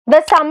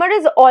The summer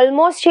is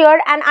almost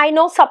here and I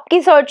know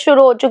सबकी search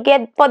शुरू हो चुकी है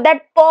for that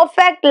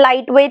perfect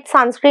lightweight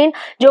sunscreen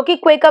जो कि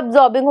quick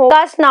absorbing हो,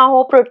 dust ना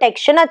हो,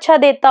 protection अच्छा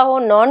देता हो,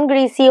 non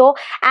greasy हो,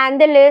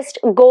 and the list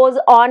goes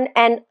on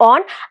and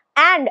on.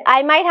 And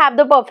I might have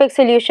the perfect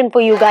solution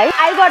for you guys.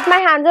 I got my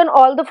hands on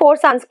all the 4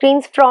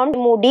 sunscreens from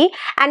Moody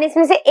and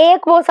इसमें से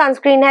एक वो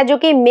sunscreen है जो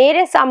कि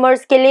मेरे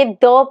summers के लिए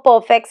the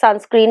perfect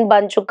sunscreen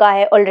बन चुका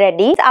है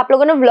already. आप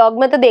लोगों ने vlog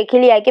में तो देख ही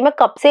लिया है कि मैं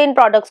कब से इन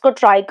products को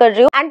try कर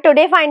रही हूँ. And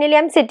today finally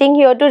I'm sitting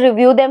here to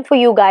review them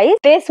for you guys.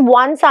 This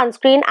one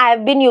sunscreen I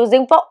have been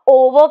using for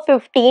over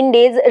 15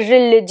 days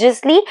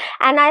religiously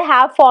and I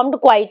have formed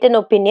quite an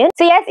opinion.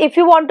 So yes, if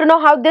you want to know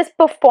how this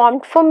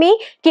performed for me,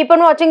 keep on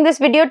watching this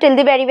video till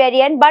the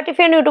very end. But if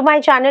you're new to my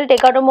channel,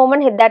 take out a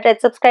moment, hit that red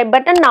subscribe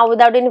button. Now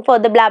without any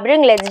further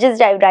blabbering, let's just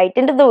dive right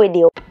into the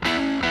video.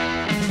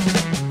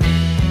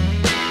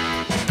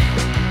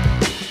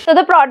 So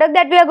the product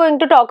that we are going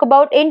to talk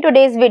about in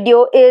today's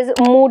video is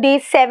Moody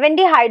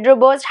 70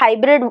 Hydroburst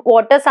Hybrid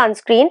Water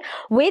Sunscreen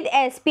with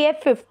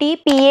SPF 50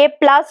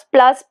 PA++++.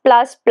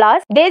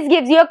 This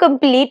gives you a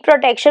complete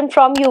protection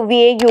from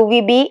UVA,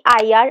 UVB,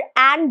 IR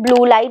and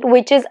blue light,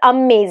 which is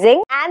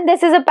amazing. And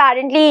this is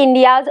apparently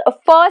India's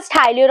first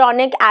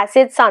hyaluronic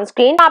acid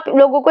sunscreen. आप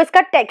लोगों को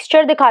इसका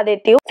texture दिखा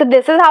देती हूँ. So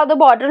this is how the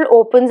bottle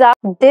opens up.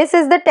 This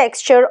is the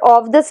texture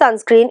of the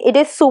sunscreen. It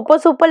is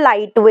super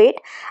lightweight.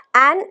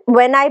 And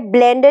when I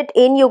blend it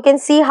in, you can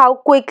see how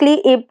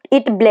quickly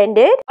it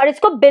blended. और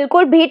इसको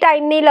बिल्कुल भी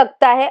time नहीं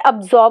लगता है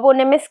absorb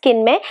होने में skin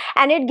में.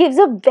 And it gives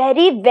a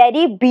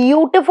very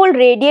beautiful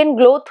radiant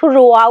glow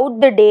throughout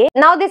the day.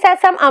 Now this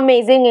has some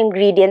amazing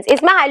ingredients.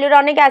 इसमें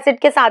hyaluronic acid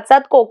के साथ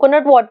साथ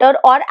coconut water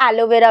और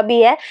aloe vera भी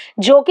है,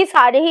 जो कि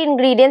सारे ही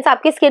ingredients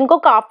आपकी स्किन को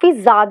काफी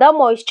ज्यादा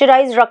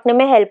moisturize रखने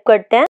में हेल्प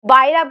करते हैं,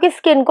 while आपकी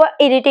स्किन को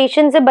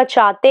इरिटेशन से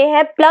बचाते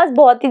हैं, प्लस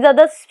बहुत ही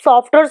ज्यादा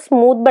सॉफ्ट और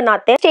स्मूथ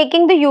बनाते हैं.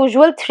 Taking the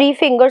usual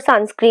 3-finger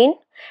sunscreen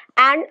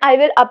and I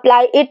will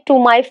apply it to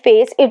my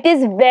face. It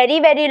is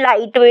very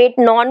lightweight,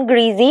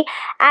 non-greasy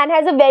and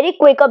has a very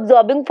quick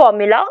absorbing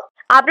formula.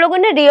 आप लोगों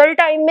ने रियल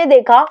टाइम में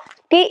देखा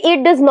कि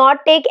it does not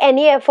take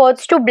any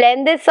efforts to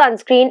blend this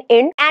sunscreen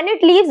in and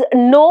it leaves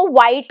no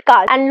white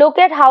cast. And look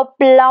at how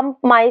plump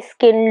my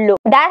skin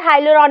looks. That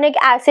hyaluronic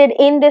acid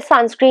in this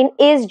sunscreen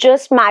is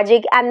just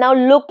magic. And now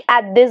look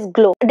at this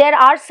glow. There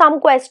are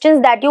some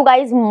questions that you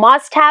guys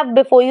must have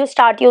before you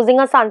start using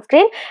a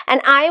sunscreen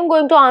and I am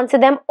going to answer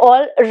them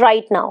all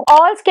right now.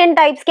 All skin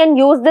types can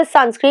use this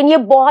sunscreen. ये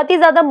बहुत ही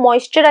ज़्यादा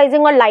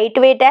moisturizing और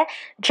lightweight है.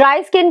 Dry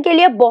skin के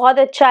लिए बहुत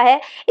अच्छा है.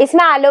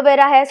 इसमें aloe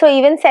vera है, so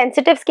even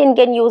sensitive skin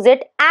can use it.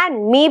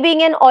 And me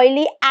being an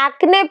oily,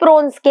 acne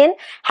prone skin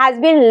has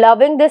been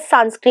loving this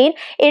sunscreen.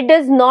 It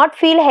does not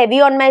feel heavy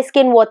on my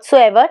skin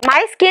whatsoever.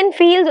 My skin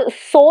feels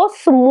so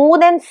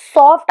smooth and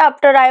soft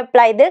after I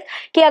apply this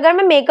कि अगर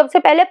मैं makeup से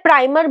पहले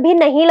primer भी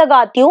नहीं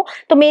लगाती हूँ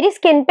तो मेरी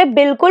स्किन पे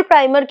बिल्कुल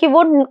प्राइमर की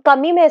वो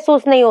कमी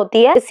महसूस नहीं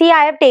होती है. See,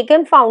 I have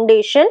taken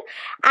foundation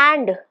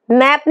and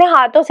मैं अपने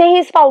हाथों से ही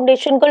इस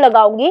फाउंडेशन को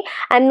लगाऊंगी.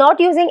 I am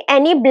not using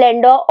any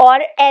blender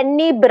और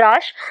एनी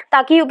ब्रश,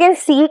 ताकि यू कैन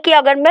सी कि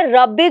अगर मैं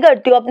रब भी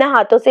करती हूँ अपने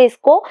हाथों से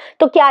इसको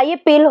तो क्या ये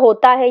पील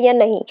होता है या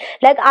नहीं.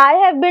 Like I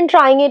have been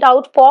trying it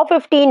out for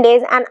 15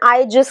 days and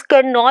I just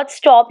cannot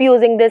stop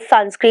using this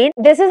sunscreen.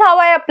 This is how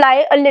I apply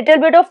a little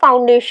bit of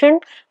foundation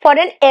for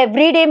an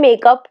everyday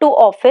makeup to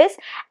office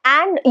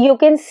and you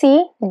can see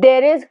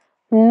there is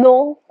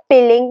no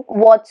peeling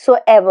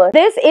whatsoever.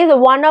 This is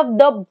one of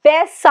the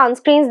best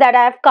sunscreens that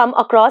I have come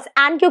across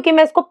and क्योंकि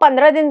मैं इसको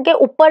 15 दिन के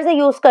ऊपर से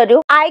use कर रही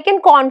हूँ, I can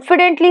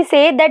confidently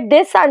say that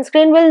this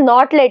sunscreen will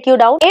not let you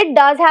down. It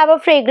does have a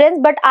fragrance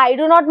but I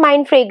do not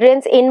mind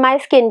fragrance in my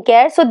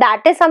skincare, so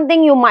that is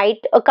something you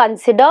might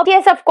consider.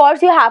 Yes, of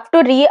course you have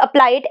to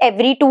reapply it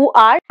every 2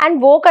 hours and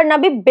वो करना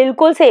भी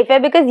बिल्कुल safe है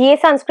because ये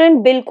sunscreen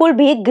बिल्कुल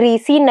भी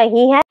greasy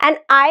नहीं है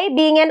and I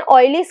being an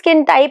oily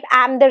skin type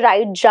am the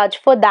right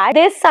judge for that.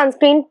 This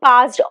sunscreen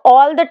passed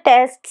all the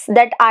tests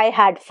that I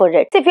had for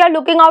it. So if you are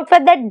looking out for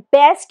that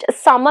best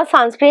summer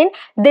sunscreen,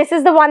 this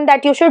is the one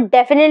that you should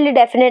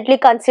definitely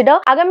consider.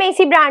 अगर मैं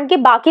इसी brand की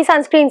बाकी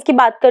sunscreens की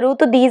बात करूँ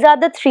तो these are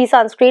the 3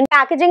 sunscreen.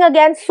 Packaging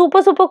again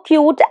super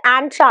cute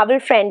and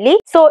travel friendly.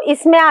 So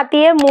इसमें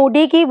आती है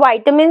Moody की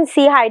Vitamin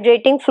C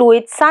Hydrating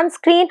Fluid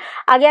Sunscreen.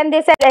 Again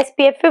this is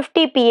SPF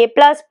 50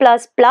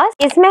 PA+++.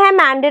 इसमें है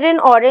Mandarin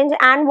Orange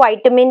and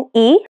Vitamin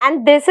E.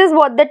 And this is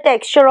what the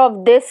texture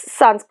of this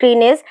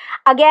sunscreen is.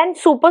 Again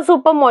super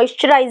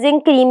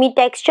moisturizing, creamy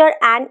texture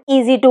and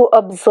easy to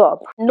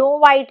absorb. No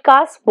white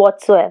cast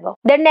whatsoever.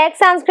 The next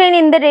sunscreen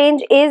in the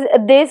range is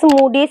this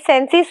Moody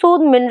Sensi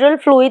Soothe Mineral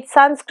Fluid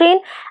Sunscreen.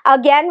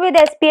 Again with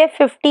SPF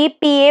 50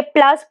 PA++++.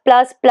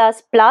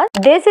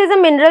 This is a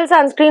mineral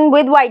sunscreen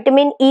with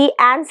vitamin E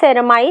and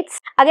ceramides.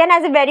 Again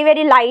has a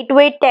very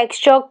lightweight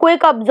texture,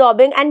 quick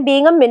absorbing and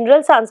being a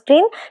mineral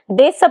sunscreen,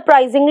 this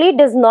surprisingly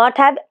does not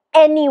have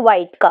any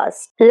white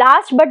cast.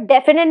 Last but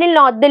definitely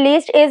not the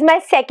least is my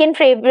second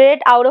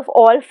favorite out of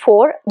all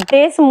four.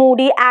 This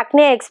Moody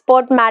Acne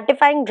Expert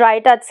Mattifying Dry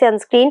Touch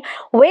Sunscreen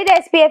with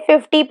SPF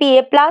 50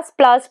 PA++++.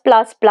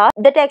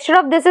 The texture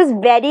of this is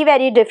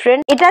very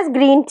different. It has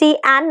green tea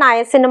and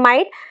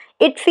niacinamide.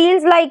 It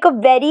feels like a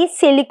very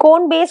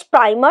silicone based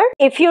primer,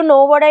 if you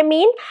know what I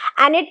mean,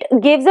 and it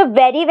gives a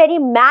very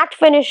matte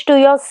finish to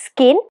your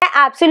skin. I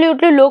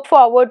absolutely look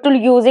forward to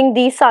using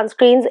these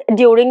sunscreens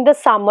during the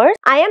summers.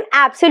 I am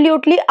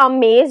absolutely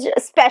amazed,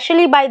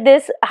 especially by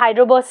this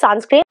hydroburst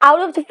sunscreen. Out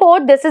of the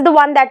four, this is the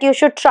one that you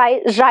should try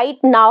right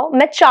now.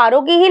 मैं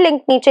चारों की ही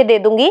link नीचे दे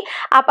दूंगी,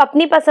 आप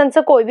अपनी पसंद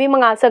से कोई भी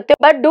मंगा सकते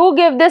हो. But do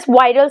give this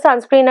viral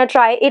sunscreen a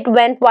try. It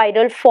went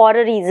viral for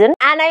a reason,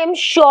 and I am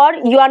sure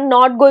you are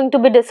not going to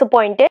be disappointed.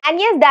 And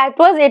yes, that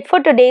was it for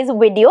today's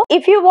video.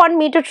 If you want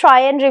me to try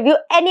and review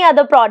any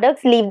other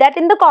products, leave that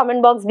in the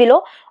comment box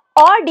below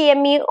or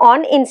DM me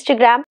on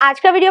Instagram. आज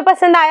का video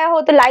पसंद आया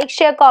हो तो like,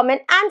 share,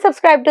 comment and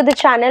subscribe to the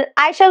channel.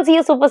 I shall see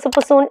you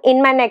super soon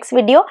in my next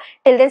video.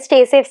 Till then,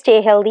 stay safe,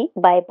 stay healthy.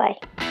 Bye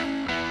bye.